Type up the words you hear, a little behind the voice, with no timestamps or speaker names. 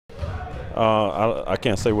I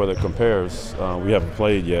can't say whether it compares. We haven't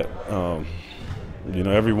played yet. You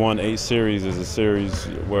know, every 1-8 series is a series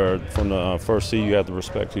where from the first seed you have to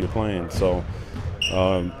respect who you're playing. So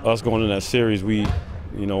us going in that series,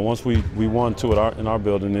 once we won two in our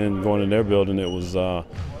building, then going in their building, it was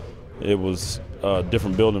a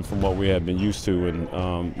different building from what we had been used to, and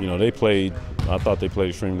I thought they played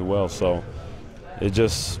extremely well. So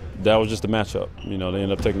that was just a matchup. You know, they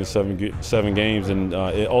ended up taking the seven games, and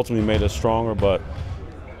it ultimately made us stronger. But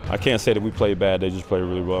I can't say that we played bad. They just played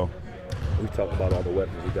really well. We talked about all the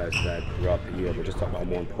weapons you guys had throughout the year, but just talk about how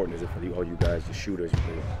more important is it for all you guys, the shooters,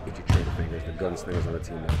 get your trigger fingers, the gunslingers on the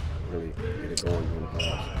team that really get it going in the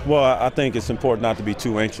playoffs? Well, I think it's important not to be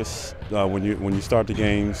too anxious when you start the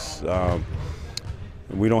games.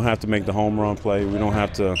 We don't have to make the home run play. We don't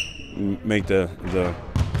have to make the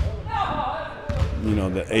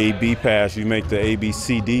A-B pass. You make the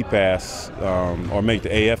A-B-C-D pass, or make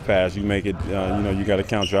the A-F pass. You make it. You got to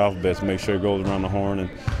count your alphabets, make sure it goes around the horn, and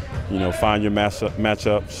find your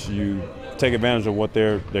matchups. You take advantage of what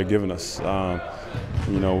they're giving us.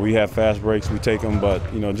 We have fast breaks, we take them, but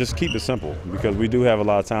just keep it simple, because we do have a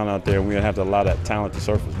lot of talent out there, and we have to allow that talent to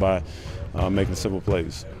surface by making simple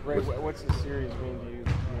plays. Ray, what's the series mean to you?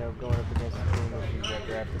 Going up against the team that you got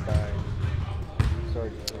drafted by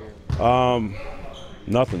Sergeant here?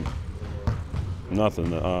 Nothing.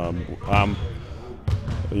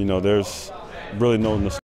 There's really no